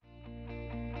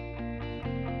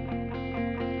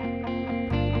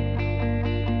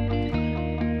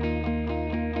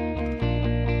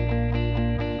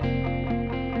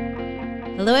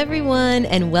Hello, everyone,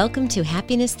 and welcome to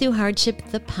Happiness Through Hardship,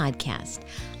 the podcast.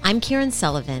 I'm Karen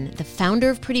Sullivan, the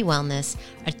founder of Pretty Wellness,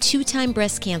 a 2-time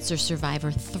breast cancer survivor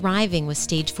thriving with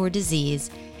stage 4 disease,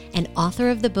 and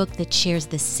author of the book that shares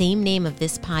the same name of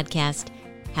this podcast,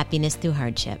 Happiness Through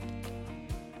Hardship.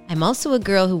 I'm also a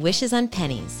girl who wishes on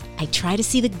pennies. I try to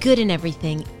see the good in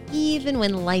everything, even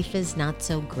when life is not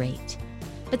so great.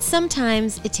 But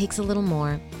sometimes it takes a little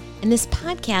more, and this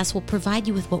podcast will provide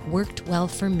you with what worked well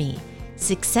for me.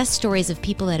 Success stories of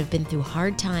people that have been through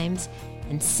hard times,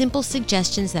 and simple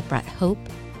suggestions that brought hope,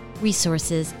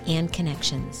 resources, and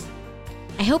connections.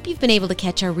 I hope you've been able to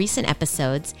catch our recent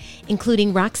episodes,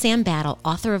 including Roxanne Battle,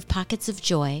 author of Pockets of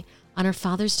Joy, on her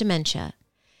father's dementia,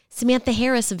 Samantha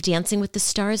Harris of Dancing with the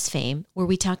Stars fame, where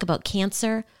we talk about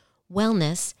cancer,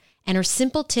 wellness, and her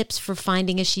simple tips for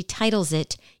finding, as she titles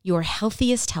it, your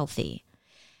healthiest healthy.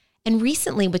 And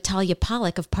recently with Talia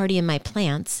Pollock of Party in My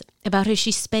Plants, about how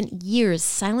she spent years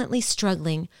silently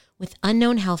struggling with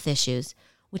unknown health issues,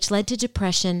 which led to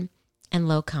depression and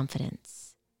low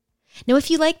confidence. Now,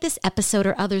 if you like this episode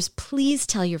or others, please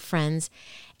tell your friends,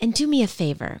 and do me a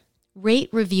favor, rate,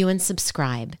 review, and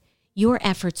subscribe. Your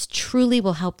efforts truly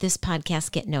will help this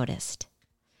podcast get noticed.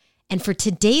 And for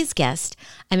today's guest,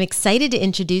 I'm excited to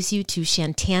introduce you to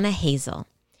Shantana Hazel.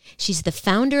 She's the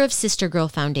founder of Sister Girl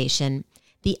Foundation,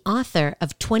 the author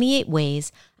of 28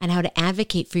 Ways on How to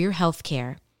Advocate for Your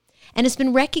Healthcare, and has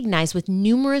been recognized with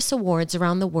numerous awards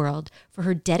around the world for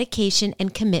her dedication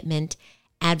and commitment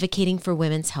advocating for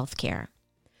women's healthcare.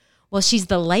 Well, she's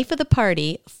the life of the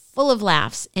party, full of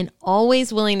laughs, and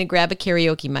always willing to grab a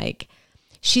karaoke mic.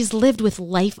 She's lived with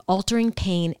life-altering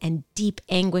pain and deep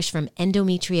anguish from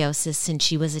endometriosis since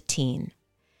she was a teen.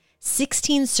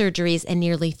 16 surgeries and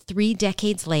nearly 3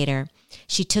 decades later,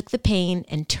 she took the pain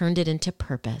and turned it into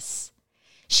purpose.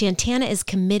 Shantana is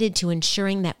committed to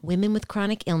ensuring that women with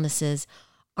chronic illnesses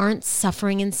aren't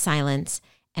suffering in silence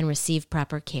and receive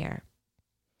proper care.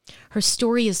 Her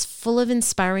story is full of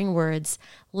inspiring words,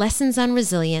 lessons on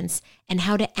resilience, and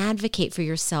how to advocate for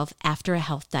yourself after a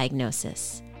health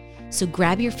diagnosis. So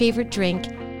grab your favorite drink,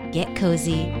 get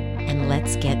cozy, and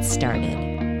let's get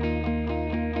started.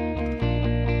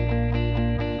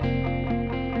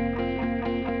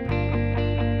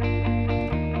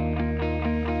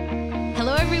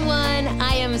 Hello, everyone.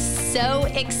 I am so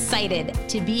excited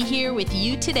to be here with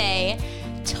you today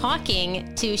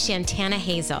talking to Shantana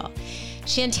Hazel.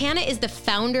 Shantana is the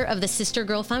founder of the Sister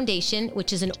Girl Foundation,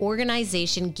 which is an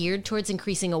organization geared towards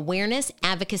increasing awareness,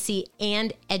 advocacy,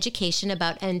 and education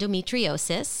about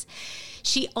endometriosis.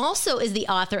 She also is the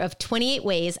author of 28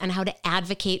 Ways on How to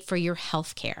Advocate for Your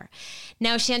Healthcare.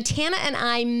 Now, Shantana and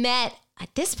I met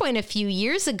at this point a few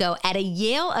years ago at a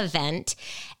Yale event,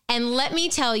 and let me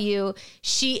tell you,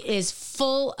 she is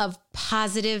full of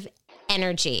positive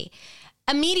energy.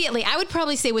 Immediately, I would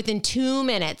probably say within 2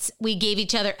 minutes, we gave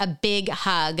each other a big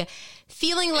hug,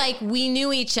 feeling like we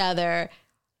knew each other,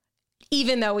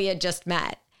 even though we had just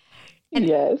met. And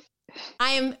yes.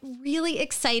 I am really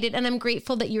excited, and I'm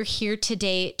grateful that you're here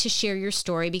today to share your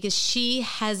story, because she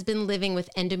has been living with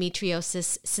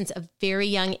endometriosis since a very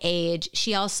young age.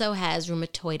 She also has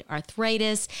rheumatoid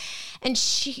arthritis, and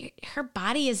her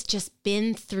body has just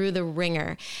been through the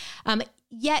ringer.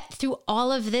 Yet through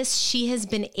all of this, she has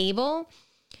been able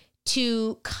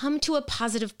to come to a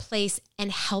positive place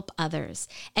and help others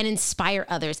and inspire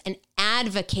others and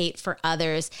advocate for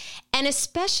others, and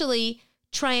especially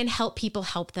try and help people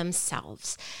help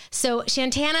themselves. So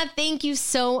Shantana, thank you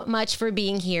so much for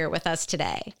being here with us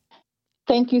today.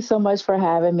 Thank you so much for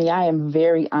having me. I am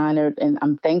very honored, and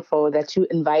I'm thankful that you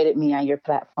invited me on your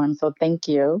platform. So thank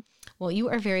you. Well, you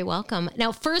are very welcome.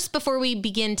 Now, first, before we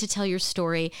begin to tell your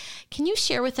story, can you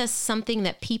share with us something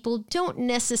that people don't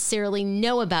necessarily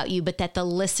know about you, but that the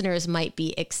listeners might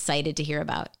be excited to hear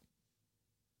about?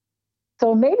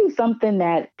 So maybe something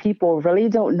that people really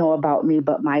don't know about me,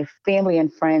 but my family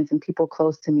and friends and people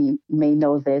close to me may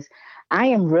know this. I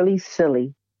am really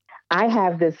silly. I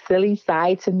have this silly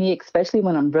side to me, especially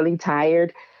when I'm really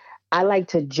tired. I like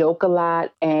to joke a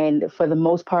lot, and for the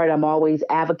most part, I'm always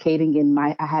advocating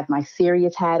I have my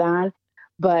serious hat on,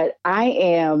 but I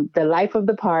am the life of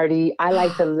the party. I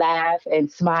like to laugh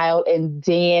and smile and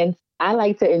dance. I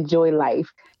like to enjoy life.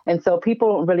 And so people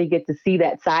don't really get to see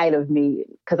that side of me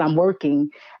because I'm working.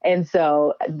 And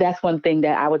so that's one thing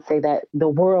that I would say that the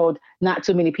world, not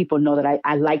too many people know that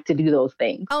I like to do those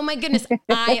things. Oh my goodness.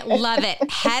 I love it.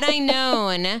 Had I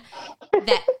known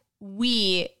that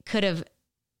we could have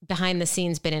behind the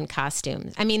scenes been in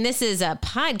costumes? I mean, this is a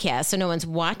podcast, so no one's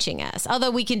watching us, although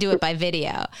we can do it by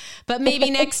video. But maybe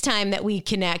next time that we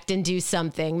connect and do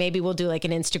something, maybe we'll do like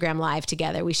an Instagram live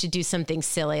together. We should do something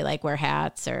silly like wear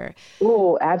hats or...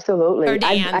 Oh, absolutely. Or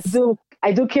dance.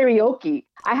 I do karaoke.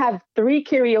 I have 3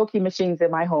 karaoke machines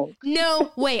in my home.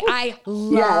 No way. I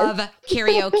love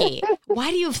karaoke.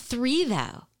 Why do you have 3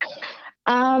 though?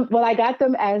 Well, I got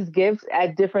them as gifts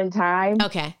at different times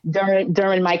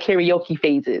during my karaoke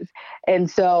phases. And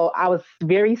so I was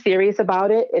very serious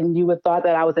about it. And you would thought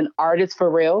that I was an artist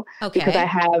for real because I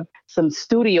have some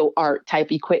studio art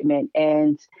type equipment.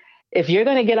 And if you're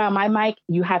going to get on my mic,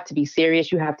 you have to be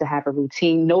serious. You have to have a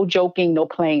routine. No joking, no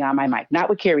playing on my mic. Not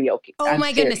with karaoke. Oh,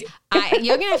 my goodness.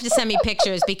 You're going to have to send me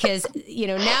pictures because,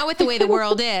 now with the way the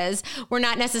world is, we're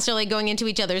not necessarily going into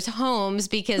each other's homes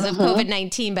because of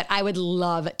COVID-19, but I would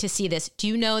love to see this. Do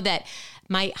you know that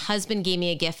my husband gave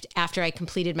me a gift after I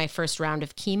completed my first round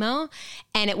of chemo,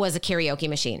 and it was a karaoke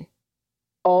machine?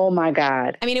 Oh, my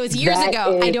God. I mean, it was years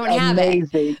ago. I don't have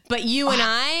it. But you and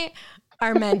I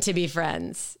are meant to be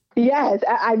friends. Yes,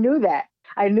 I knew that.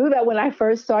 I knew that when I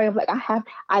first saw you. I'm like,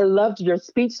 I loved your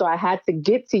speech, so I had to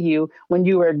get to you when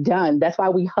you were done. That's why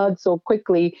we hugged so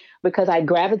quickly, because I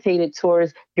gravitated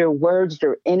towards your words,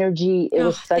 your energy. It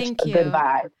was such a good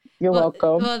vibe. You're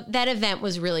welcome. Well, that event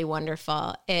was really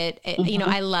wonderful.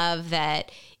 I love that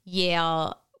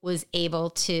Yale was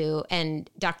able to, and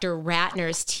Dr.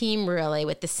 Ratner's team really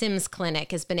with the Sims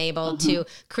Clinic has been able to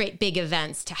create big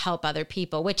events to help other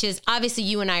people, which is obviously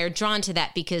you and I are drawn to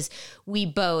that because we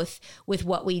both, with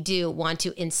what we do, want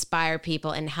to inspire people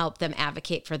and help them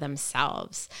advocate for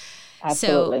themselves.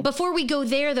 Absolutely. So before we go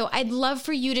there though, I'd love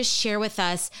for you to share with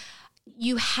us,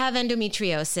 you have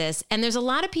endometriosis and there's a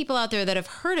lot of people out there that have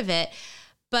heard of it,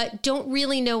 but don't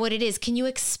really know what it is. Can you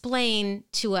explain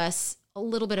to us a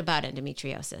little bit about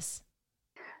endometriosis?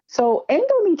 So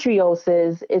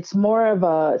endometriosis, it's more of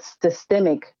a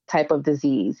systemic type of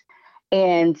disease.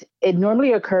 And it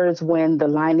normally occurs when the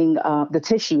lining of the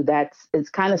tissue it's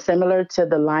kind of similar to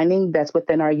the lining that's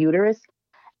within our uterus.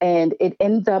 And it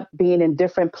ends up being in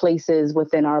different places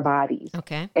within our bodies.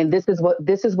 Okay. And this is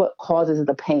what causes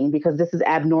the pain, because this is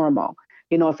abnormal.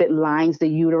 If it lines the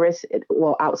uterus,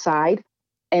 outside.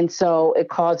 And so it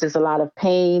causes a lot of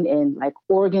pain and like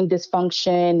organ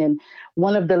dysfunction. And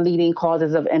one of the leading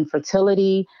causes of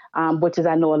infertility, which is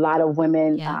I know a lot of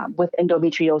women with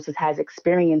endometriosis has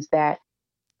experienced that.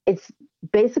 It's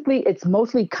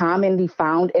mostly commonly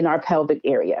found in our pelvic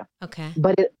area. Okay.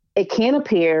 But it can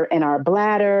appear in our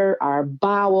bladder, our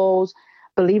bowels,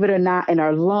 believe it or not, in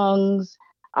our lungs,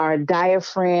 our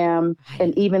diaphragm,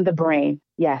 and even the brain.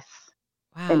 Yes.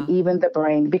 Wow. And even the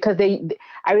brain, because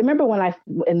I remember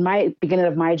in my beginning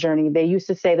of my journey, they used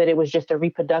to say that it was just a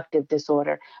reproductive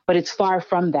disorder, but it's far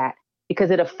from that because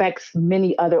it affects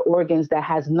many other organs that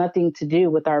has nothing to do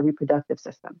with our reproductive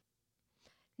system.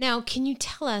 Now, can you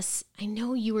tell us, I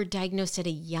know you were diagnosed at a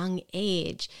young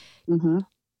age. Mm-hmm.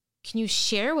 Can you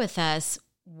share with us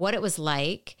what it was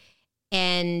like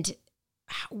and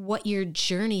what your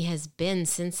journey has been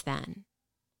since then?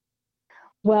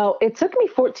 Well, it took me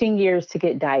 14 years to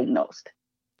get diagnosed.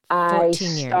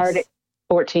 14 years.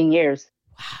 14 years.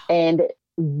 Wow. And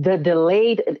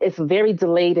it's very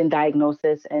delayed in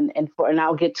diagnosis. And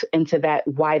I'll get into that,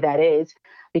 why that is,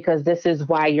 because this is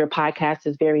why your podcast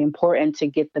is very important to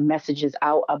get the messages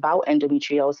out about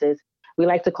endometriosis. We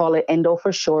like to call it endo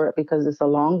for short because it's a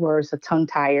long word, it's a tongue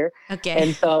tire. Okay.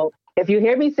 And so if you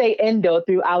hear me say endo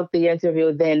throughout the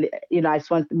interview, then, I just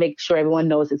want to make sure everyone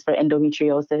knows it's for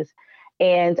endometriosis.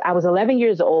 And I was 11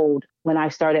 years old when I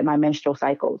started my menstrual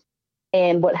cycles.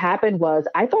 And what happened was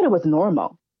I thought it was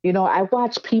normal. I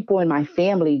watched people in my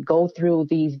family go through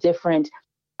these different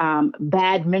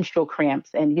bad menstrual cramps.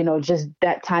 And, just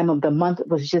that time of the month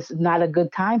was just not a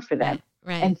good time for them.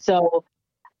 Right. And so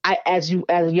as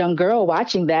a young girl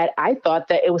watching that, I thought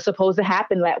that it was supposed to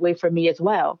happen that way for me as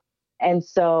well. And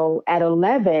so at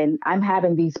 11, I'm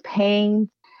having these pains.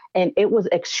 And it was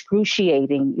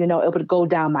excruciating. It would go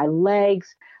down my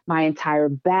legs, my entire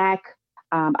back.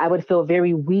 I would feel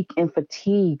very weak and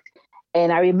fatigued.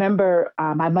 And I remember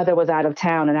my mother was out of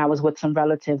town and I was with some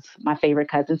relatives, my favorite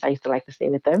cousins. I used to like to stay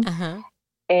with them. Uh-huh.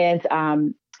 And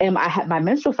my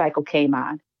menstrual cycle came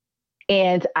on.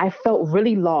 And I felt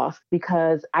really lost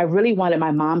because I really wanted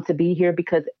my mom to be here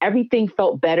because everything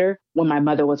felt better when my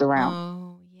mother was around. Oh.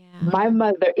 My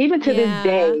mother, even to this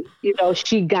day,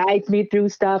 she guides me through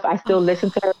stuff. I still listen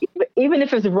to her, even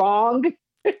if it's wrong.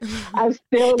 I'm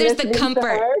still There's the listening comfort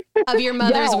to her. of your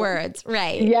mother's words,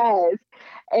 right? Yes.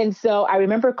 And so I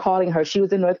remember calling her. She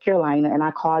was in North Carolina, and I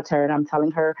called her, and I'm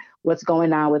telling her what's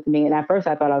going on with me. And at first,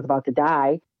 I thought I was about to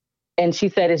die. And she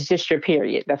said, it's just your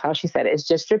period. That's how she said it. It's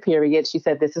just your period. She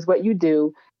said, this is what you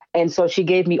do. And so she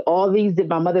gave me all these.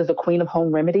 My mother's a queen of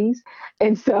home remedies.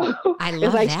 And so I it's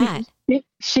love like that.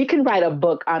 she can write a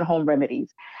book on home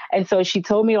remedies. And so she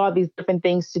told me all these different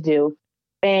things to do.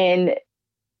 And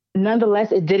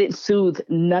nonetheless, it didn't soothe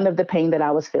none of the pain that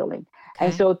I was feeling. And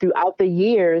Okay. so throughout the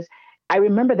years, I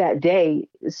remember that day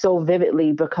so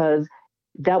vividly because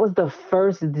that was the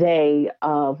first day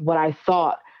of what I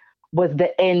thought was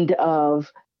the end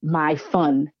of my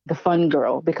fun, the fun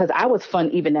girl, because I was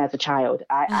fun even as a child.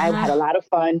 I Uh-huh. had a lot of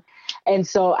fun. And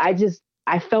so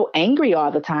I felt angry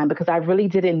all the time because I really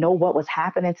didn't know what was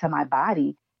happening to my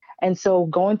body. And so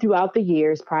going throughout the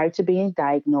years prior to being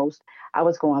diagnosed, I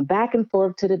was going back and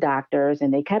forth to the doctors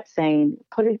and they kept saying,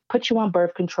 put you on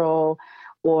birth control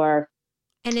or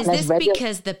And is let's this regulate.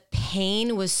 because the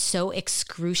pain was so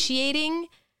excruciating?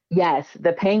 Yes,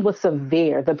 the pain was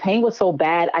severe. The pain was so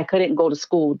bad, I couldn't go to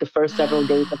school the first several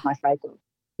days of my cycle.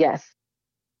 Yes.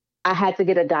 I had to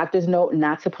get a doctor's note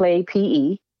not to play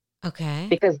PE Okay.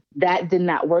 because that did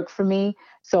not work for me.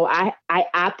 So I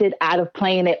opted out of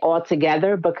playing it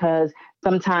altogether because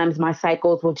sometimes my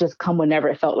cycles would just come whenever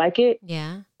it felt like it.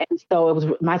 Yeah. And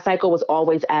so my cycle was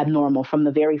always abnormal from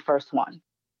the very first one.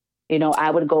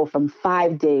 I would go from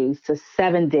 5 days to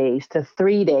 7 days to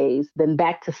 3 days, then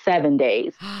back to 7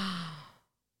 days.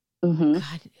 hmm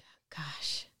God,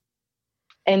 gosh.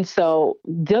 And so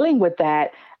dealing with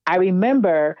that, I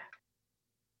remember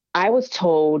I was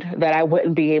told that I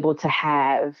wouldn't be able to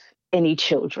have any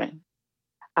children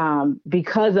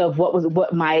because of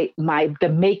what my the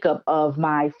makeup of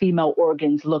my female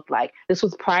organs looked like. This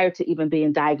was prior to even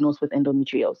being diagnosed with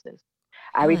endometriosis.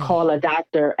 I Really? recall a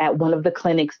doctor at one of the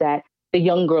clinics that the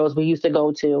young girls we used to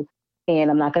go to, and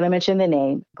I'm not going to mention the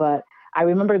name, but I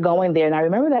remember going there and I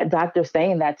remember that doctor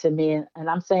saying that to me, and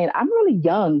I'm saying, I'm really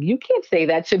young. You can't say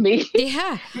that to me,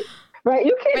 Yeah. right?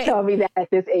 You can't Right. tell me that at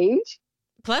this age.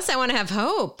 Plus, I want to have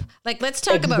hope. Like, let's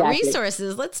talk about Exactly.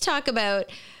 resources. Let's talk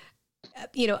about,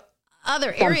 you know,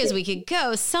 other areas Something. we could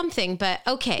go, something. But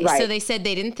okay. So Right. they said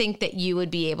they didn't think that you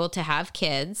would be able to have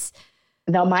kids.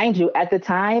 Now, mind you, at the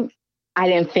time, I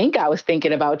didn't think I was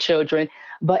thinking about children.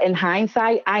 But in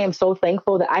hindsight, I am so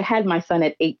thankful that I had my son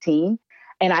at 18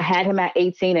 and I had him at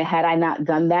 18. And had I not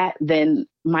done that, then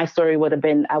my story would have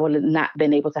been I would have not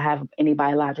been able to have any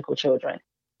biological children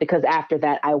because after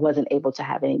that, I wasn't able to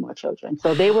have any more children.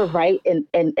 So they were Wow. right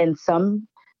in some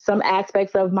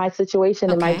aspects of my situation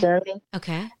and my Okay. journey.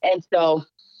 Okay. And so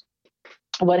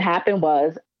what happened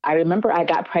was I remember I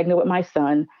got pregnant with my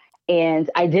son and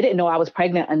I didn't know I was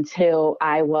pregnant until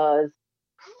I was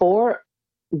four,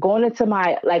 going into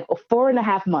my like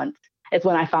 4.5 months is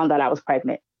when I found out I was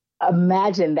pregnant.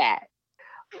 Imagine that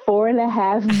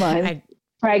 4.5 months I,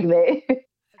 pregnant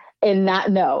and not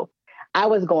know. I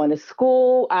was going to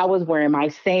school. I was wearing my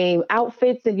same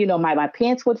outfits and, my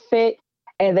pants would fit.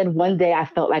 And then one day I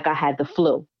felt like I had the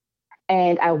flu.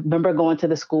 And I remember going to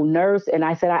the school nurse and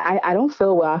I said, I don't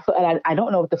feel well. I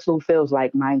don't know what the flu feels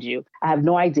like, mind you. I have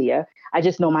no idea. I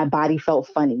just know my body felt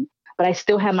funny, but I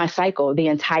still had my cycle the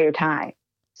entire time.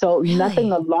 So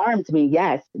nothing really? alarmed me.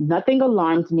 Yes, nothing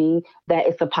alarmed me that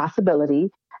it's a possibility.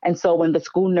 And so when the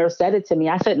school nurse said it to me,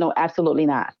 I said, no, absolutely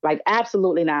not. Like,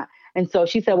 absolutely not. And so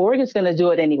she said, well, we're just going to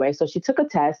do it anyway. So she took a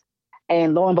test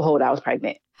and lo and behold, I was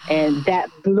pregnant. And that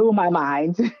blew my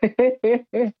mind.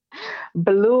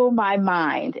 Blew my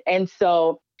mind. And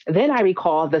so then I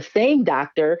recall the same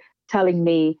doctor telling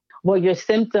me, well, your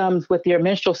symptoms with your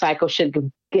menstrual cycle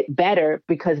should get better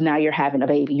because now you're having a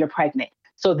baby, you're pregnant.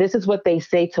 So this is what they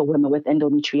say to women with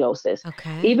endometriosis.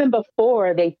 Okay. Even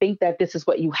before they think that this is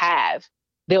what you have,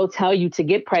 they'll tell you to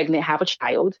get pregnant, have a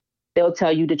child. They'll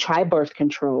tell you to try birth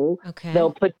control. Okay.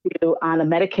 They'll put you on a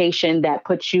medication that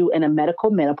puts you in a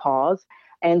medical menopause.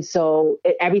 And so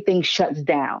everything shuts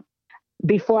down.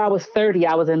 Before I was 30,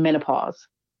 I was in menopause.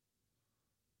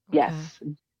 Yes,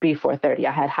 Okay. before 30,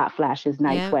 I had hot flashes,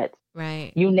 night Yeah. sweats.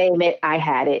 Right. You name it, I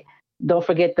had it. Don't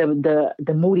forget the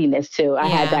moodiness too. I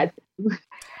had Yeah. that.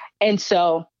 And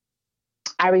so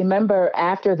I remember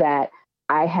after that,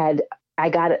 I had I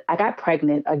got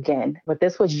pregnant again, but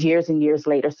this was years and years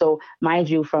later. So mind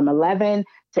you, from 11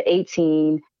 to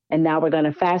 18, and now we're going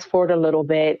to fast forward a little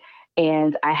bit,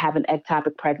 and I have an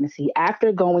ectopic pregnancy.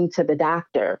 After going to the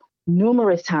doctor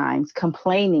numerous times,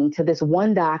 complaining to this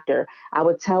one doctor, I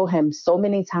would tell him so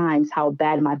many times how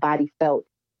bad my body felt.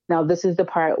 Now, this is the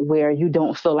part where you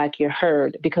don't feel like you're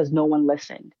heard because no one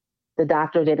listened. The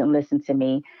doctor didn't listen to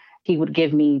me. He would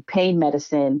give me pain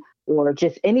medicine or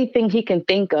just anything he can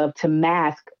think of to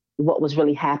mask what was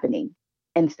really happening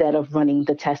instead of running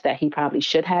the test that he probably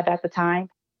should have at the time.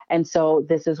 And so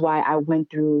this is why I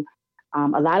went through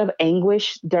a lot of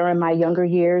anguish during my younger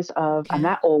years of, I'm Okay.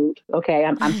 not old. Okay.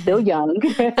 I'm still young.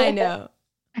 I know.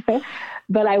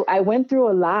 But I went through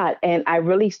a lot, and I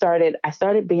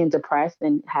started being depressed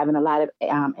and having a lot of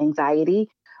anxiety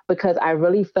because I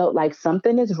really felt like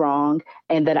something is wrong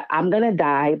and that I'm going to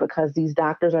die because these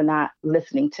doctors are not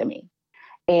listening to me.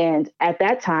 And at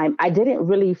that time, I didn't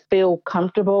really feel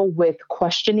comfortable with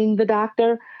questioning the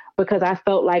doctor because I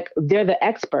felt like they're the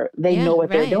expert. They know Yeah, what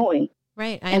they're right. doing.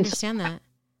 Right. I And so, understand that.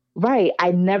 right,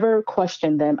 I never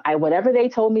questioned them. Whatever they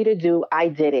told me to do, I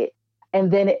did it.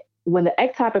 And then when the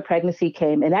ectopic pregnancy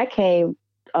came, and that came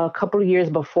a couple of years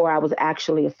before I was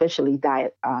actually officially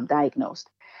diagnosed.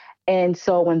 And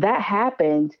so when that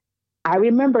happened, I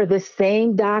remember this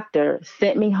same doctor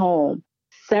sent me home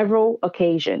several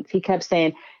occasions. He kept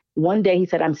saying, one day he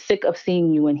said, I'm sick of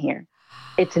seeing you in here.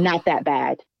 It's not that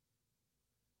bad.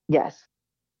 Yes.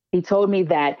 He told me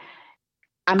that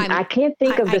I'm I can't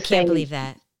think of I the can't saying. believe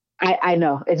that. I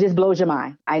know. It just blows your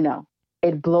mind. I know.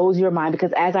 It blows your mind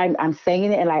because as I'm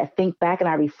saying it and I think back and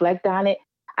I reflect on it,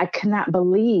 I cannot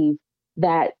believe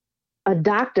that a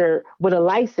doctor with a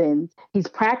license, he's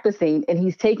practicing and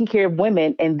he's taking care of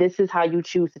women, and this is how you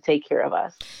choose to take care of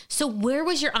us. So where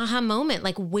was your aha moment?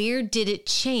 Like where did it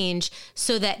change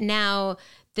so that now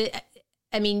the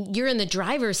I mean, you're in the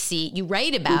driver's seat. You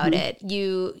write about Hmm. it.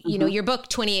 You know, Hmm. your book,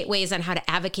 28 Ways on How to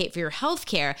Advocate for Your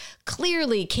Healthcare,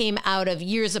 clearly came out of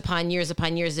years upon years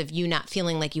upon years of you not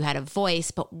feeling like you had a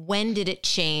voice. But when did it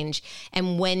change?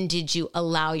 And when did you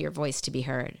allow your voice to be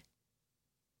heard?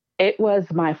 It was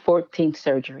my 14th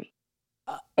surgery,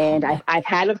 Oh and my, I've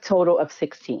had a total of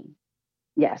 16.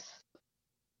 Yes.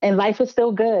 And life is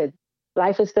still good.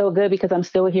 Life is still good because I'm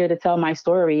still here to tell my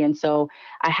story. And so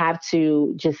I have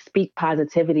to just speak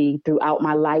positivity throughout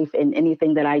my life and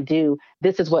anything that I do.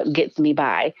 This is what gets me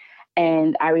by.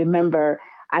 And I remember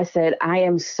I said, I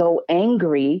am so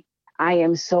angry. I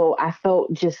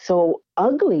felt just so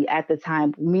ugly at the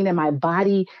time, meaning my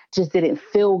body just didn't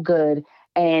feel good.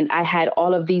 And I had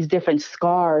all of these different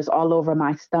scars all over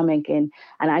my stomach. And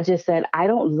I just said, I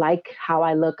don't like how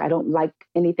I look. I don't like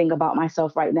anything about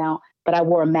myself right now. But I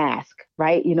wore a mask,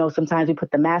 right? You know, sometimes we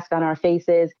put the mask on our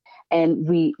faces and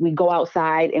we go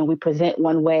outside and we present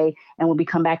one way, and when we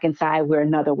come back inside, we're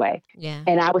another way. yeah.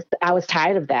 And I was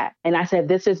tired of that. And I said,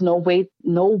 this is no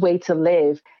way to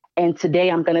live. And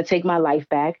today I'm gonna take my life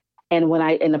back. And when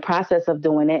in the process of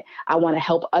doing it, I want to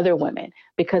help other women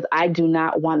because I do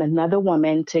not want another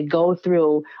woman to go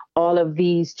through all of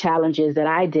these challenges that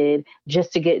I did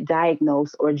just to get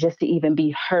diagnosed or just to even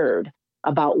be heard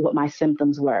about what my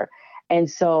symptoms were. And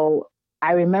so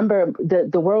I remember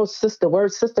the word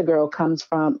sister girl comes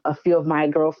from a few of my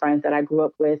girlfriends that I grew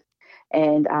up with,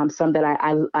 and some that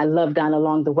I loved on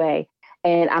along the way.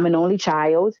 And I'm an only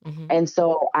child. Hmm. And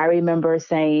so I remember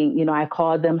saying, I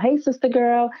called them, hey, sister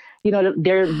girl,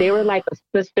 they were like a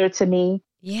sister to me,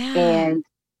 Yeah. and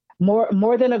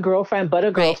more than a girlfriend, but a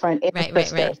Right. girlfriend and a Right. Right.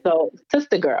 sister. Right. So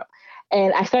sister girl.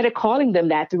 And I started calling them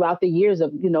that throughout the years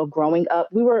of, growing up.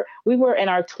 We were in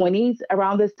our 20s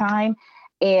around this time,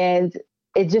 and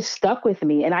it just stuck with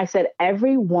me. And I said,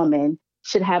 every woman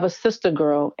should have a sister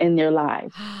girl in their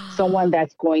lives, someone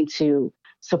that's going to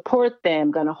support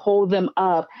them, going to hold them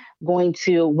up, going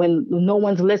to, when no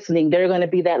one's listening, they're going to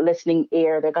be that listening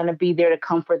ear. They're going to be there to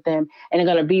comfort them, and they're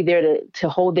going to be there to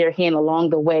hold their hand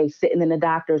along the way, sitting in the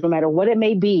doctors, no matter what it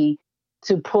may be,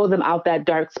 to pull them out that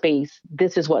dark space.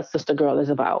 This is what Sister Girl is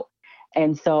about.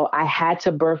 And so I had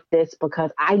to birth this because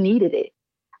I needed it.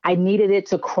 I needed it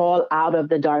to crawl out of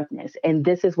the darkness. And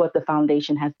this is what the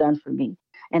foundation has done for me.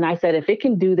 And I said, if it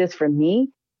can do this for me,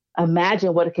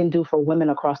 imagine what it can do for women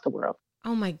across the world.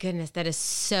 Oh my goodness, that is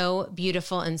so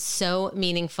beautiful and so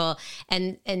meaningful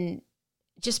and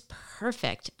just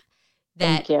perfect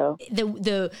that Thank you.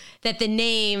 the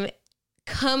name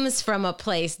comes from a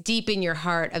place deep in your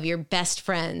heart of your best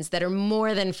friends that are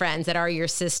more than friends, that are your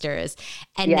sisters.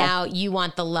 And Yes, now you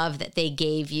want the love that they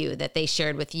gave you, that they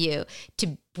shared with you,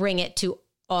 to bring it to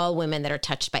all women that are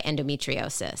touched by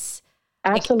endometriosis.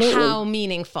 Like absolutely. how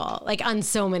meaningful, like on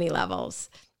so many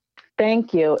levels.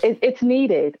 Thank you. It's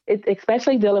needed,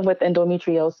 especially dealing with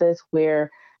endometriosis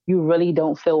where you really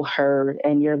don't feel heard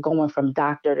and you're going from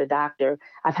doctor to doctor.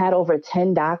 I've had over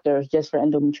 10 doctors just for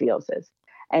endometriosis.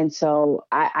 And so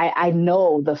I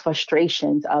know the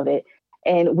frustrations of it.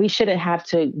 And we shouldn't have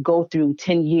to go through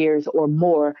 10 years or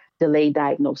more delayed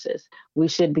diagnosis. We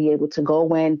should be able to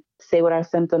go in, say what our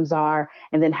symptoms are,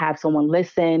 and then have someone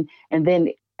listen, and then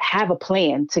have a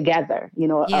plan together,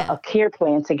 Yeah. a care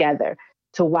plan together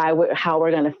to how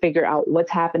we're going to figure out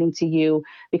what's happening to you,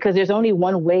 because there's only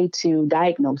one way to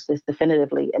diagnose this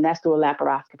definitively, and that's through a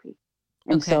laparoscopy.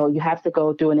 And Okay. so you have to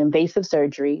go through an invasive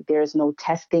surgery. There's no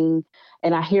testing.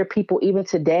 And I hear people even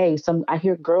today, I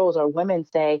hear girls or women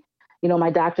say, my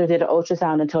doctor did an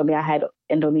ultrasound and told me I had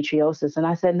endometriosis. And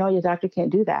I said, no, your doctor can't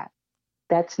do that.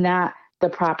 That's not the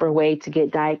proper way to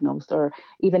get diagnosed or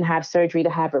even have surgery to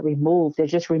have it removed. They're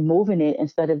just removing it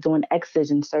instead of doing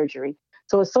excision surgery.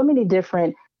 So it's so many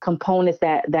different components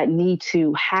that need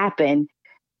to happen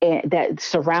and that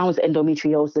surrounds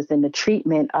endometriosis and the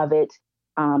treatment of it,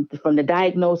 from the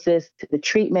diagnosis to the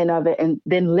treatment of it, and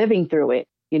then living through it.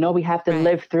 We have to Right.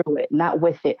 live through it, not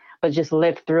with it, but just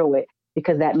live through it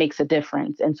because that makes a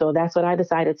difference. And so that's what I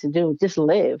decided to do, just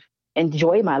live,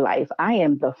 enjoy my life. I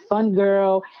am the fun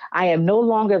girl. I am no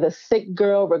longer the sick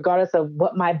girl, regardless of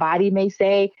what my body may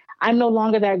say. I'm no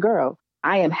longer that girl.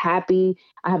 I am happy.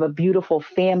 I have a beautiful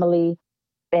family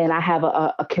and I have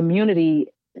a community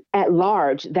at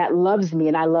large that loves me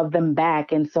and I love them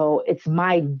back. And so it's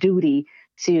my duty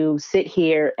to sit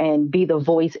here and be the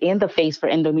voice and the face for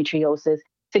endometriosis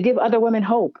to give other women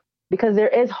hope because there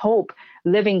is hope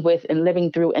living with and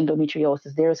living through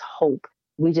endometriosis. There's hope.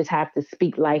 We just have to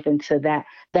speak life into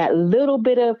that little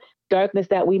bit of darkness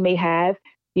that we may have.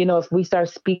 If we start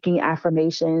speaking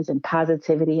affirmations and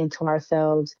positivity into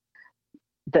ourselves,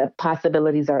 the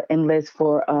possibilities are endless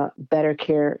for better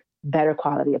care, better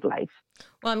quality of life.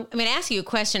 Well, I'm going to ask you a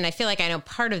question. I feel like I know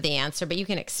part of the answer, but you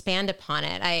can expand upon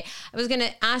it. I was going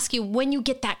to ask you, when you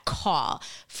get that call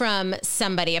from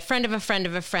somebody, a friend of a friend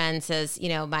of a friend says,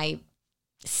 my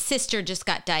sister just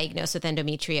got diagnosed with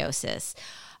endometriosis.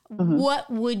 Mm-hmm.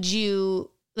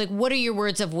 What are your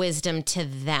words of wisdom to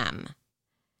them?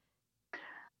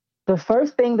 The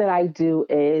first thing that I do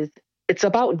is it's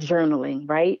about journaling,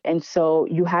 right? And so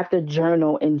you have to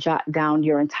journal and jot down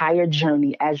your entire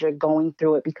journey as you're going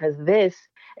through it, because this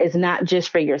is not just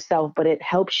for yourself, but it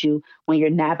helps you when you're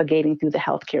navigating through the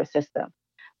healthcare system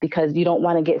because you don't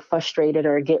want to get frustrated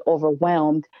or get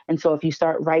overwhelmed. And so if you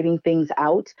start writing things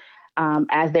out,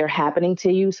 as they're happening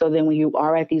to you, so then when you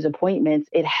are at these appointments,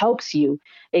 it helps you.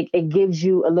 It gives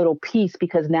you a little peace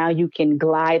because now you can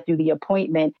glide through the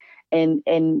appointment and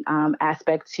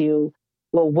aspect to,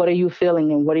 well, what are you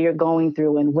feeling and what are you going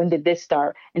through and when did this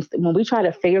start? And when we try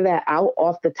to figure that out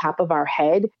off the top of our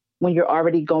head, when you're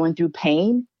already going through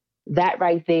pain, that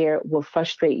right there will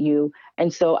frustrate you.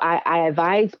 And so I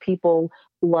advise people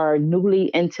who are newly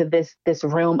into this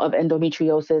realm of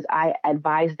endometriosis, I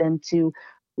advise them to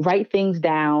write things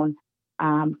down,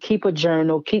 keep a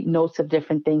journal, keep notes of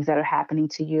different things that are happening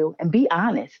to you, and be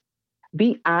honest.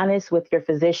 Be honest with your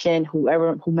physician,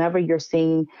 whomever you're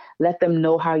seeing. Let them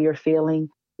know how you're feeling,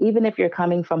 even if you're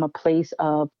coming from a place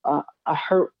of a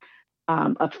hurt,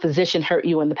 a physician hurt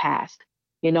you in the past.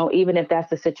 Even if that's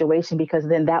the situation, because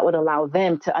then that would allow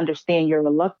them to understand you're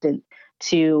reluctant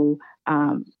to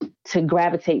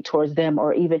gravitate towards them,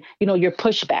 or even your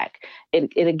pushback.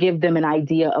 It'll give them an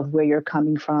idea of where you're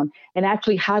coming from and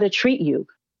actually how to treat you.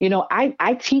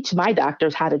 I teach my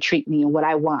doctors how to treat me and what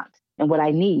I want and what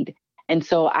I need. And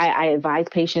so I advise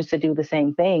patients to do the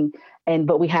same thing.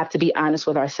 But we have to be honest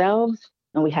with ourselves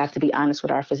and we have to be honest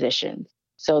with our physicians.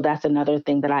 So that's another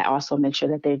thing that I also make sure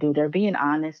that they do. They're being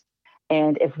honest.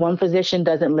 And if one physician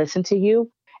doesn't listen to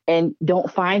you, and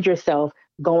don't find yourself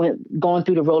going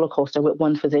through the roller coaster with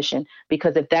one physician,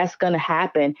 because if that's going to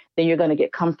happen, then you're going to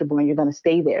get comfortable and you're going to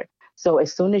stay there. So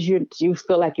as soon as you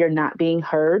feel like you're not being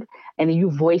heard and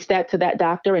you voice that to that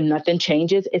doctor and nothing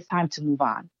changes, it's time to move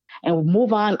on. And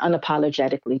move on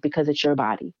unapologetically because it's your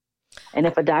body. And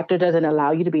if a doctor doesn't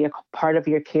allow you to be a part of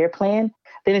your care plan,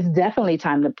 then it's definitely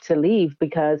time to leave,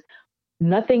 because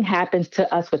nothing happens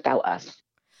to us without us.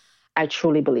 I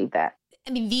truly believe that.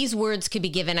 I mean, these words could be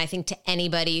given, I think, to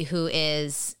anybody who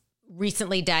is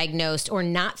recently diagnosed or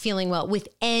not feeling well with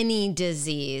any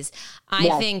disease.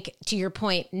 I think, to your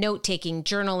point, note-taking,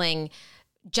 journaling,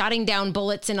 jotting down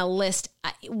bullets in a list,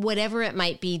 whatever it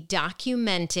might be,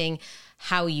 documenting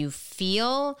how you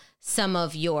feel, some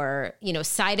of your,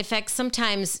 side effects,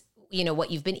 sometimes,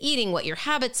 what you've been eating, what your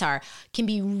habits are, can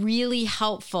be really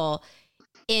helpful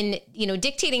in,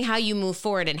 dictating how you move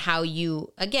forward and how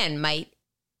you, again, might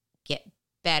get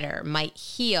better, might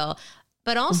heal.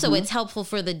 But also it's helpful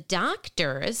for the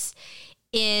doctors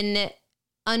in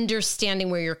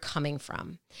understanding where you're coming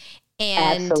from.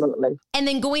 And, absolutely. And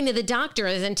then going to the doctor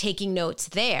and taking notes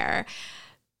there,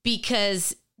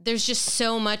 because there's just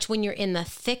so much when you're in the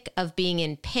thick of being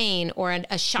in pain or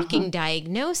a shocking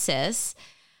diagnosis,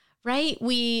 right?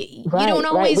 You don't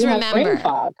always we remember. Have brain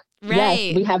fog. Right.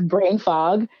 Yes, we have brain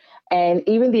fog. And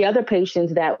even the other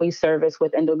patients that we service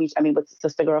with with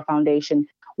Sister Girl Foundation,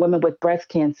 women with breast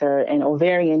cancer and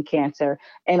ovarian cancer.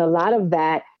 And a lot of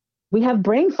that we have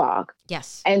brain fog.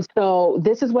 Yes. And so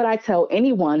this is what I tell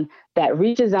anyone that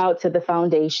reaches out to the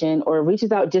foundation or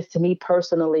reaches out just to me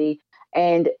personally.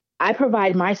 And I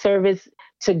provide my service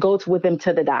to with them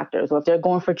to the doctors, or if they're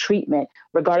going for treatment,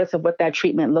 regardless of what that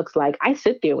treatment looks like, I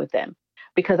sit there with them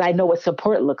because I know what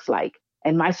support looks like.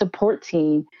 And my support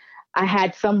team, I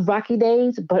had some rocky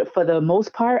days, but for the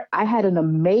most part, I had an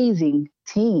amazing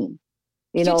team.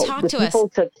 The people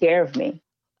took care of me.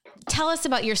 Tell us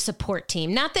about your support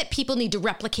team. Not that people need to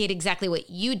replicate exactly what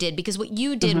you did, because what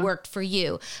you did worked for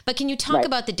you. But can you talk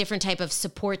about the different type of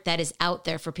support that is out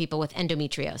there for people with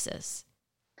endometriosis?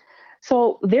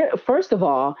 So first of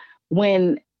all,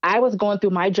 when I was going through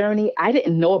my journey, I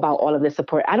didn't know about all of this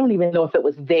support. I don't even know if it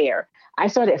was there. I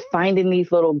started finding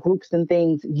these little groups and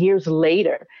things years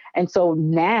later. And so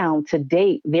now to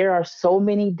date, there are so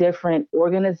many different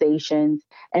organizations,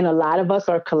 and a lot of us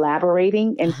are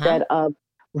collaborating instead of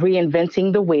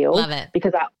reinventing the wheel. Love it.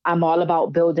 Because I'm all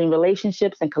about building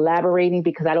relationships and collaborating,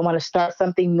 because I don't want to start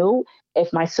something new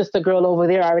if my sister girl over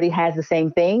there already has the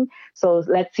same thing. So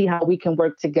let's see how we can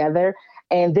work together.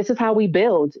 And this is how we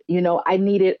build. I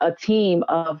needed a team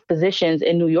of physicians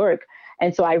in New York.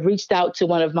 And so I reached out to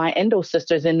one of my endo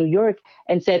sisters in New York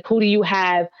and said, who do you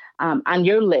have on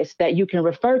your list that you can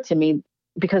refer to me?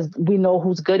 Because we know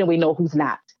who's good and we know who's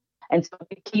not. And so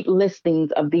we keep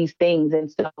listings of these things.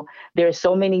 And so there's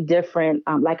so many different,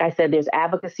 like I said, there's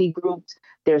advocacy groups,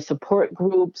 there's support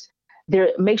groups.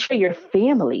 Make sure your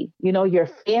family, your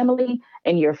family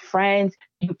and your friends,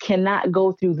 you cannot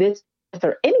go through this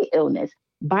or any illness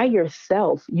by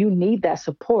yourself. You need that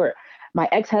support. My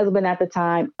ex-husband at the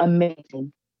time,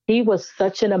 amazing. He was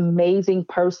such an amazing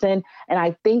person. And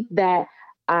I think that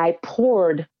I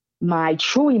poured my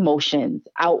true emotions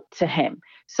out to him.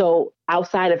 So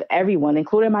outside of everyone,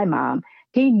 including my mom,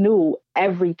 he knew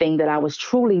everything that I was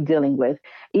truly dealing with.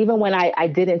 Even when I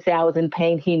didn't say I was in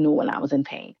pain, he knew when I was in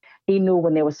pain. He knew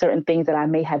when there were certain things that I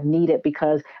may have needed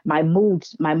because my mood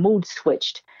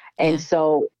switched. And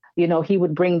so, he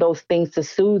would bring those things to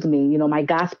soothe me, my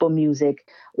gospel music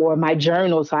or my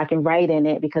journal so I can write in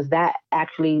it, because that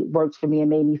actually worked for me and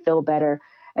made me feel better.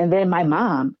 And then my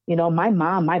mom,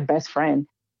 my best friend,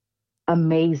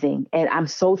 amazing. And I'm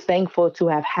so thankful to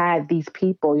have had these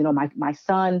people, my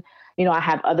son, I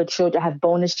have other children, I have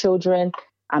bonus children.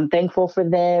 I'm thankful for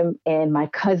them, and my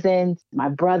cousins, my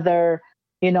brother,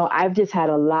 I've just had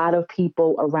a lot of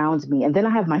people around me. And then I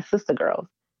have my sister girls.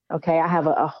 Okay. I have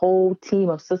a whole team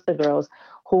of sister girls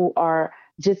who are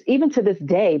just, even to this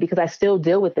day, because I still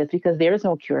deal with this, because there is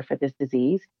no cure for this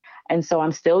disease. And so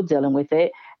I'm still dealing with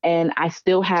it. And I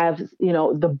still have,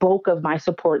 the bulk of my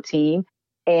support team,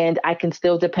 and I can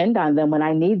still depend on them when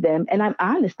I need them. And I'm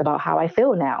honest about how I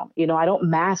feel now. I don't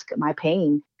mask my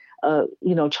pain,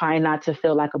 trying not to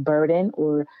feel like a burden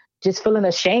or just feeling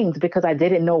ashamed because I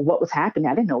didn't know what was happening.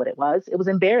 I didn't know what it was. It was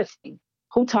embarrassing.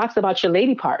 Who talks about your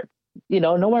lady parts?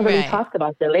 No one really talks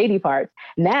about their lady parts.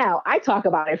 Now I talk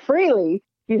about it freely,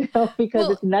 because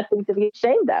it's nothing to be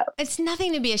ashamed of. It's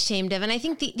nothing to be ashamed of. And I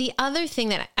think the other thing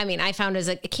that, I found as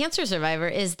a cancer survivor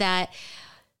is that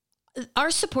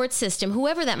our support system,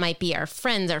 whoever that might be, our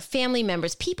friends, our family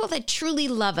members, people that truly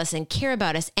love us and care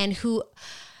about us and who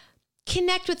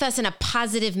connect with us in a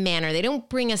positive manner. They don't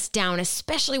bring us down,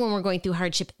 especially when we're going through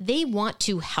hardship. They want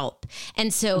to help.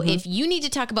 And so if you need to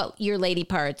talk about your lady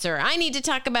parts, or I need to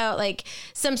talk about like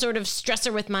some sort of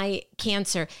stressor with my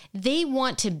cancer, they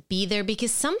want to be there,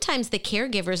 because sometimes the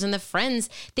caregivers and the friends,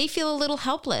 they feel a little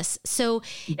helpless. So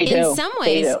in some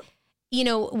ways,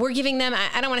 we're giving them,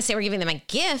 I don't want to say we're giving them a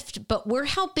gift, but we're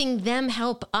helping them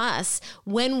help us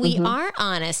when we are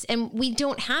honest. And we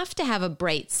don't have to have a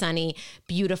bright, sunny,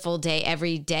 beautiful day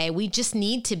every day. We just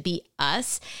need to be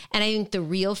us. And I think the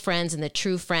real friends and the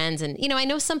true friends, and, I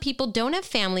know some people don't have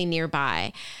family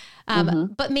nearby,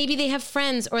 but maybe they have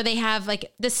friends, or they have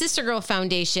like the Sister Girl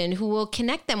Foundation who will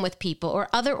connect them with people, or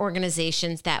other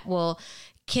organizations that will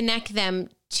connect them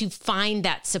to find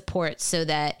that support so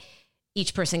that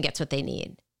each person gets what they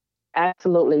need.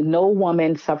 Absolutely. No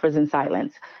woman suffers in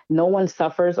silence. No one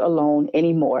suffers alone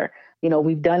anymore.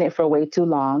 We've done it for way too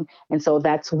long. And so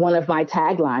that's one of my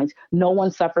taglines. No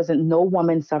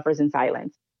woman suffers in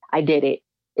silence. I did it.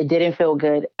 It didn't feel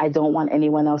good. I don't want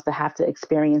anyone else to have to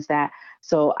experience that.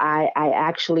 So I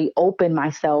actually opened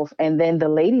myself. And then the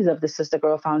ladies of the Sister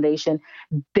Girl Foundation,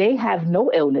 they have no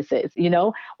illnesses,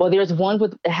 Well, there's one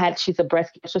she's a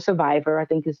breast cancer survivor. I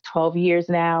think it's 12 years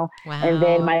now. Wow. And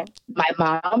then my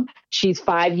mom, she's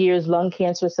 5 years lung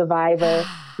cancer survivor,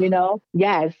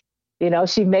 Yes.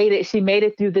 She made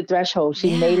it through the threshold.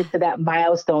 She made it to that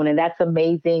milestone, and that's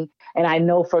amazing. And I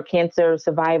know for cancer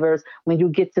survivors, when you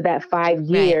get to that 5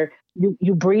 year,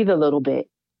 you breathe a little bit.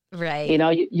 Right.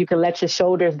 You can let your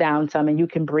shoulders down some and you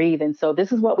can breathe. And so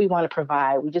this is what we want to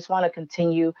provide. We just want to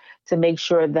continue to make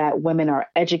sure that women are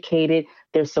educated,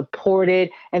 they're supported,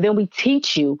 and then we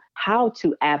teach you how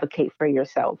to advocate for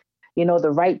yourself,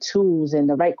 the right tools and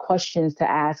the right questions to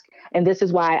ask. And this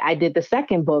is why I did the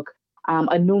second book,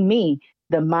 A New Me,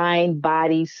 the Mind,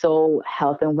 Body, Soul,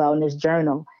 Health, and Wellness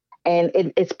Journal. And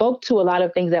it spoke to a lot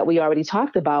of things that we already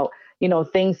talked about,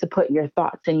 things to put your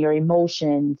thoughts and your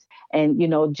emotions and,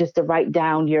 just to write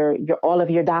down your all of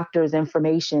your doctor's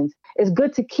information. It's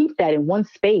good to keep that in one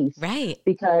space. Right.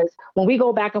 Because when we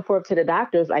go back and forth to the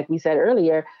doctors, like we said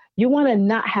earlier, you want to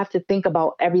not have to think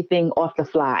about everything off the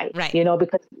fly, right.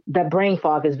 Because that brain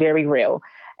fog is very real.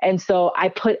 And so I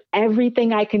put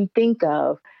everything I can think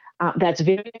of that's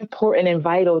very important and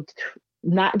vital,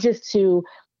 not just to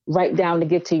write down to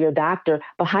get to your doctor,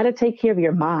 but how to take care of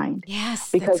your mind.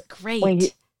 Yes, because that's great.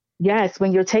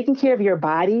 When you're taking care of your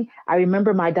body, I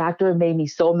remember my doctor made me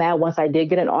so mad once I did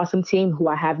get an awesome team who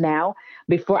I have now.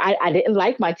 Before I didn't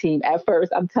like my team at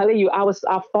first. I'm telling you, I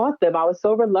fought them. I was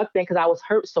so reluctant because I was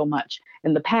hurt so much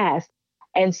in the past.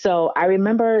 And so I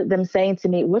remember them saying to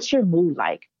me, "What's your mood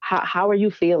like? How are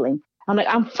you feeling?" I'm like,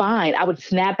 "I'm fine." I would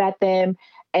snap at them,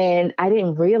 and I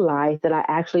didn't realize that I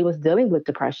actually was dealing with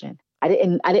depression. I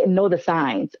didn't know the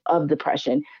signs of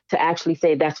depression to actually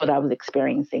say that's what I was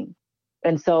experiencing.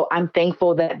 And so I'm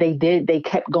thankful that they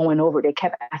kept going over, they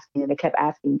kept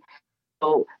asking.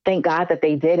 So thank God that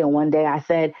they did. And one day I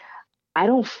said, I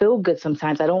don't feel good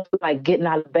sometimes. I don't feel like getting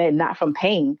out of bed, not from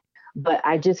pain, but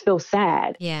I just feel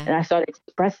sad. Yeah. And I started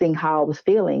expressing how I was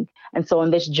feeling. And so in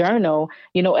this journal,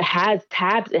 it has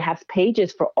tabs, it has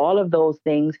pages for all of those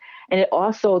things. And it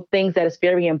also things that is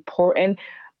very important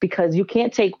because you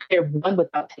can't take care of one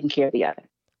without taking care of the other.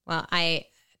 Well, I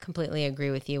completely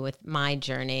agree with you with my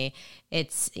journey.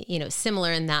 It's,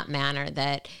 similar in that manner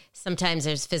that sometimes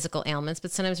there's physical ailments,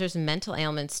 but sometimes there's mental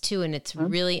ailments too. And it's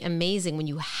really amazing when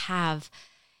you have,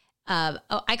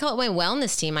 I call it my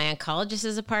wellness team. My oncologist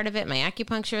is a part of it. My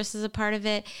acupuncturist is a part of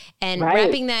it, and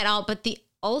wrapping that all. But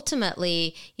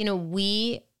ultimately,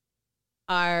 we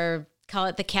are, call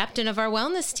it the captain of our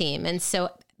wellness team. And so,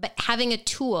 but having a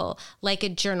tool like a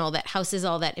journal that houses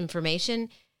all that information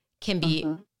can be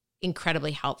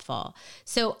incredibly helpful.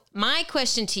 So my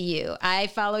question to you, I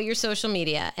follow your social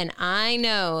media and I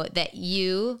know that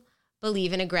you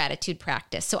believe in a gratitude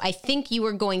practice. So I think you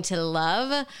are going to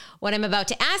love what I'm about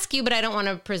to ask you, but I don't want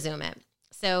to presume it.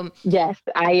 So yes,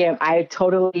 I am.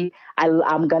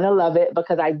 I'm going to love it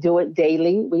because I do it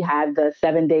daily. We have the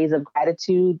 7 days of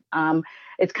gratitude.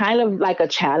 It's kind of like a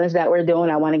challenge that we're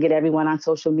doing. I want to get everyone on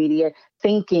social media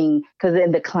thinking, because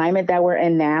in the climate that we're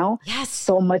in now,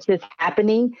 so much is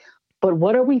happening. But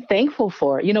what are we thankful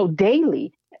for?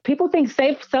 Daily. People think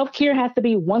self-care has to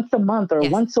be once a month or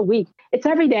once a week. It's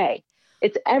every day.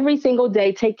 It's every single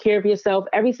day. Take care of yourself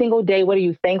every single day. What are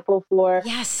you thankful for?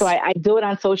 Yes. So I do it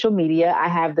on social media. I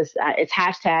have this, it's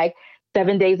hashtag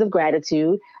 7 days of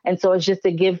gratitude. And so it's just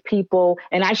to give people,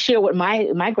 and I share what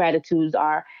my gratitudes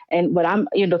are and what I'm,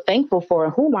 thankful for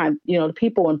and whom I'm, the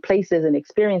people and places and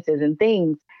experiences and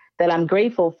things that I'm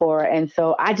grateful for. And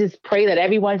so I just pray that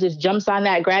everyone just jumps on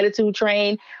that gratitude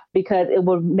train because it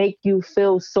will make you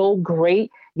feel so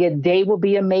great. Your day will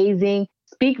be amazing.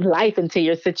 Speak life into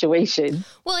your situation.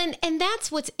 Well, and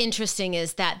that's what's interesting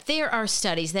is that there are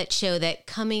studies that show that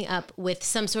coming up with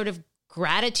some sort of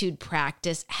gratitude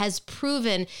practice has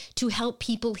proven to help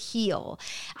people heal.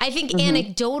 I think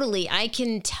anecdotally, I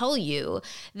can tell you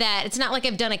that it's not like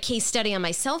I've done a case study on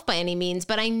myself by any means,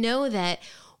 but I know that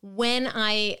when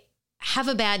I have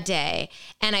a bad day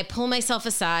and I pull myself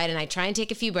aside and I try and take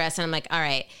a few breaths and I'm like, all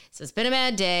right, so it's been a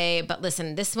bad day, but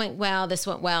listen, this went well.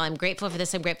 I'm grateful for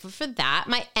this. I'm grateful for that.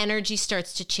 My energy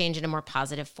starts to change in a more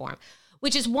positive form,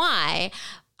 which is why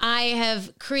I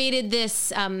have created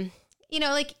this,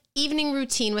 evening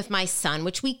routine with my son,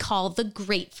 which we call the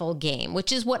Grateful Game,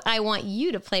 which is what I want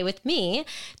you to play with me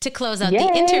to close out the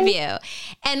interview.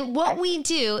 And what we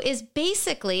do is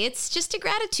basically, it's just a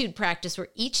gratitude practice where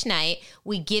each night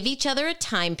we give each other a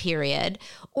time period,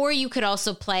 or you could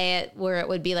also play it where it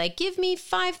would be like, give me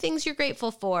 5 things you're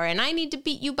grateful for, and I need to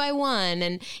beat you by 1.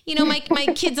 And, my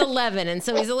kid's 11, and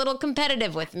so he's a little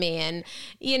competitive with me. And,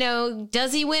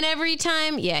 does he win every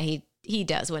time? Yeah, he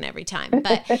does win every time.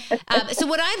 But so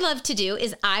what I'd love to do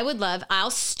is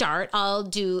I'll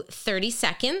do 30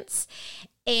 seconds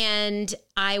and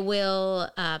I will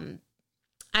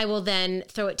then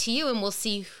throw it to you and we'll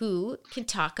see who can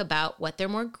talk about what they're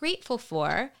more grateful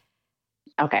for.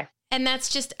 Okay. And that's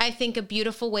just, I think, a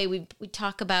beautiful way we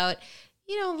talk about,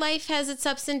 life has its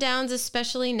ups and downs,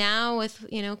 especially now with,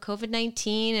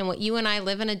 COVID-19 and what you and I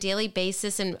live on a daily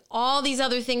basis and all these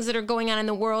other things that are going on in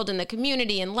the world and the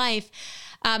community and life.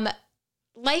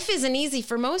 Life isn't easy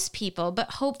for most people,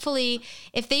 but hopefully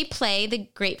if they play the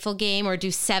grateful game or do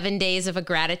 7 days of a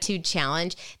gratitude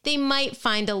challenge, they might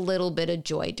find a little bit of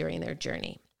joy during their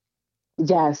journey.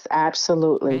 Yes,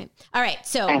 absolutely. Right. All right.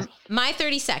 So my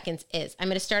 30 seconds is I'm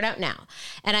going to start out now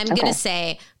and I'm going to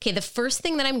say, okay, the first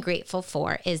thing that I'm grateful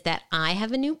for is that I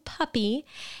have a new puppy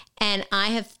and I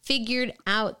have figured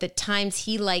out the times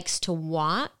he likes to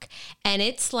walk. And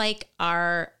it's like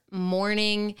our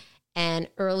morning and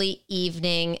early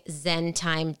evening Zen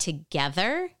time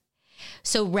together.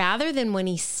 So rather than when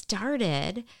he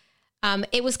started,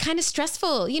 it was kind of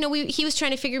stressful. He was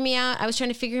trying to figure me out. I was trying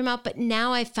to figure him out. But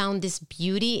now I found this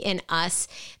beauty in us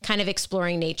kind of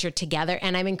exploring nature together.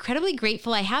 And I'm incredibly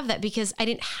grateful I have that because I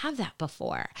didn't have that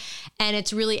before. And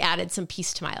it's really added some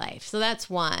peace to my life. So that's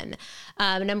one.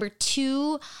 Number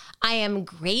two, I am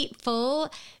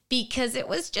grateful because it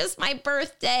was just my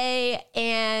birthday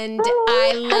and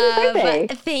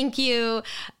thank you.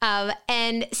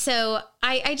 And so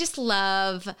I just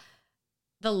love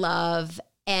the love.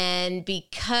 And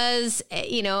because,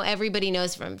 everybody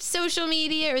knows from social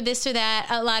media or this or that,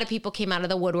 a lot of people came out of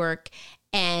the woodwork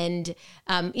and,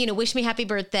 wish me happy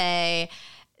birthday.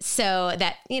 So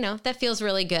that, that feels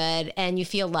really good and you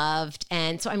feel loved.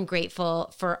 And so I'm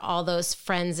grateful for all those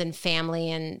friends and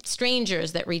family and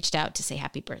strangers that reached out to say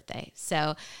happy birthday.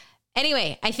 So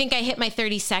anyway, I think I hit my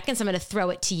 30 seconds. I'm going to throw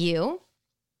it to you.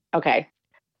 Okay.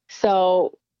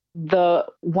 So the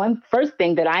first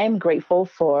thing that I am grateful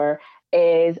for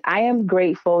is I am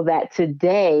grateful that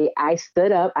today I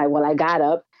stood up, I got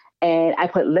up and I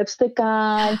put lipstick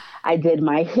on, I did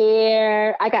my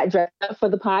hair, I got dressed up for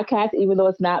the podcast, even though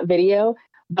it's not video,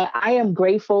 but I am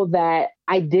grateful that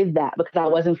I did that because I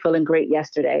wasn't feeling great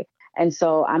yesterday. And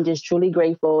so I'm just truly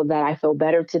grateful that I feel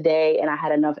better today and I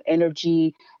had enough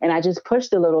energy and I just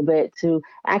pushed a little bit to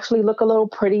actually look a little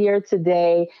prettier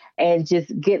today and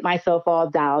just get myself all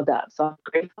dialed up. So I'm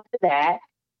grateful for that.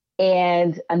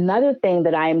 And another thing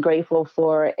that I am grateful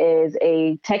for is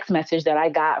a text message that I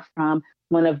got from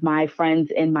one of my friends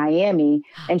in Miami.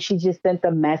 And she just sent a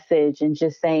message and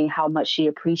just saying how much she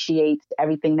appreciates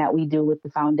everything that we do with the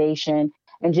foundation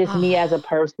and just me as a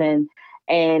person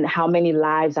and how many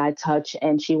lives I touch.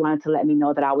 And she wanted to let me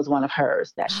know that I was one of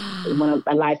hers, that one of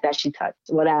the lives that she touched,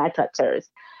 that I touched hers.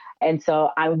 And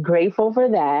so I'm grateful for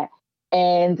that.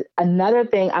 And another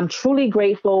thing, I'm truly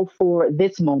grateful for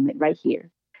this moment right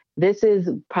here. This is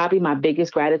probably my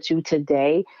biggest gratitude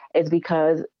today is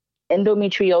because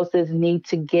endometriosis needs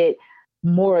to get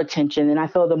more attention. And I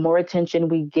feel the more attention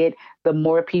we get, the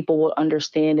more people will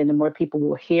understand and the more people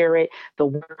will hear it, the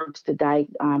words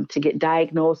to get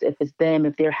diagnosed, if it's them,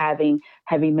 if they're having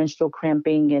heavy menstrual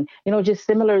cramping and, just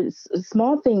similar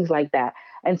small things like that.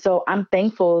 And so I'm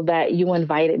thankful that you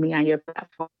invited me on your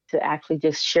platform to actually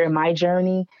just share my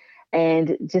journey.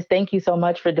 And just thank you so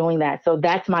much for doing that. So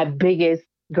that's my biggest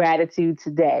gratitude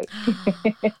today.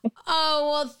 Oh,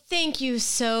 well, thank you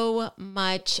so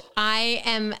much. I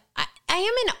am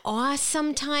in awe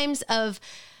sometimes of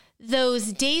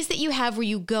those days that you have where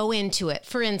you go into it.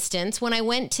 For instance, when I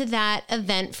went to that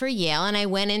event for Yale and I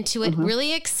went into it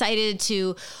really excited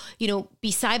to,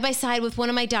 be side by side with one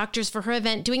of my doctors for her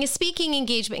event, doing a speaking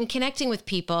engagement and connecting with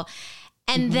people.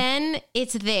 And then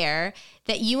it's there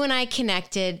that you and I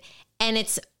connected and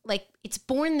it's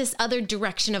born this other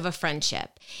direction of a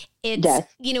friendship. It's,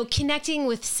 connecting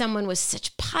with someone with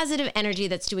such positive energy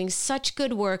that's doing such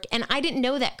good work. And I didn't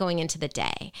know that going into the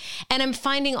day. And I'm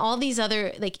finding all these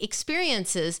other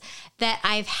experiences that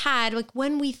I've had,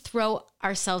 when we throw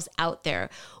ourselves out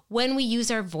there, when we use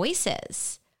our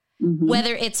voices,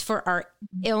 whether it's for our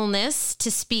illness to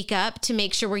speak up, to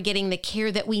make sure we're getting the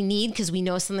care that we need because we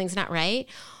know something's not right,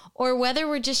 or whether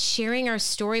we're just sharing our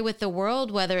story with the world,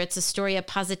 whether it's a story of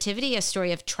positivity, a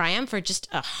story of triumph, or just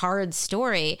a hard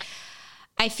story.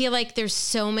 I feel like there's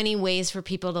so many ways for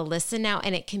people to listen now,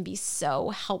 and it can be so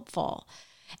helpful.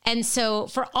 And so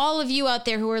for all of you out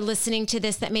there who are listening to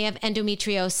this that may have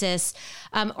endometriosis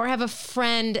or have a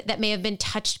friend that may have been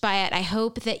touched by it, I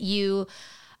hope that you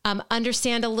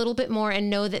understand a little bit more and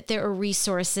know that there are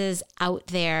resources out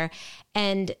there.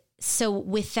 And so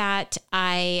with that,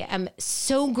 I am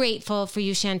so grateful for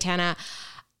you, Shantana.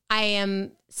 I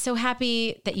am so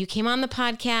happy that you came on the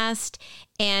podcast,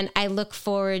 and I look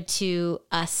forward to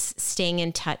us staying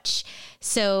in touch.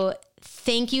 So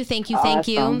thank you, thank you, thank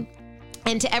you.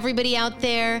 And to everybody out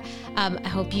there, I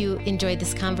hope you enjoyed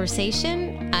this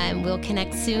conversation. We'll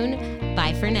connect soon.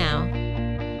 Bye for now.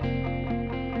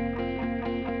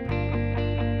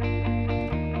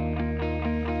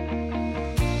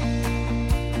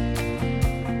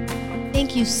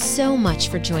 Thank you so much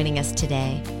for joining us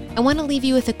today. I want to leave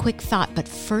you with a quick thought, but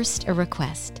first, a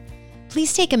request.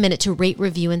 Please take a minute to rate,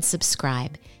 review, and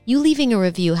subscribe. You leaving a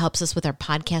review helps us with our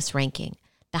podcast ranking.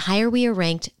 The higher we are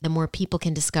ranked, the more people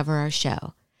can discover our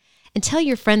show. And tell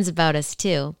your friends about us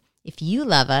too. If you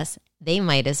love us, they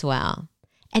might as well.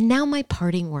 And now my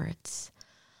parting words.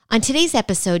 On today's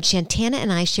episode, Shantana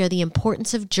and I share the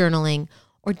importance of journaling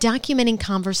or documenting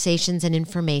conversations and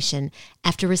information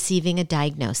after receiving a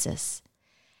diagnosis.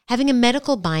 Having a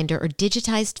medical binder or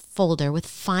digitized folder with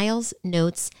files,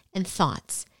 notes, and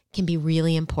thoughts can be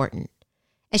really important.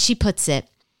 As she puts it,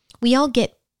 we all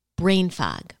get brain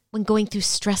fog when going through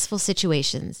stressful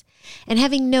situations, and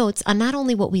having notes on not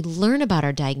only what we learn about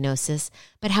our diagnosis,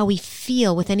 but how we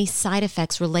feel with any side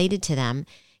effects related to them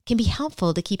can be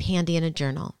helpful to keep handy in a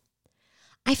journal.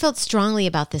 I felt strongly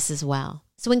about this as well,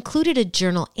 so included a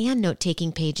journal and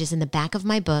note-taking pages in the back of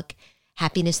my book,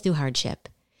 Happiness Through Hardship.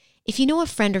 If you know a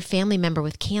friend or family member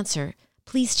with cancer,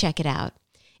 please check it out.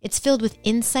 It's filled with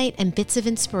insight and bits of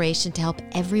inspiration to help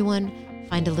everyone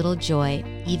find a little joy,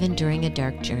 even during a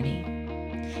dark journey.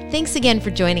 Thanks again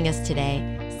for joining us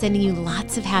today. Sending you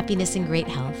lots of happiness and great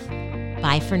health.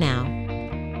 Bye for now.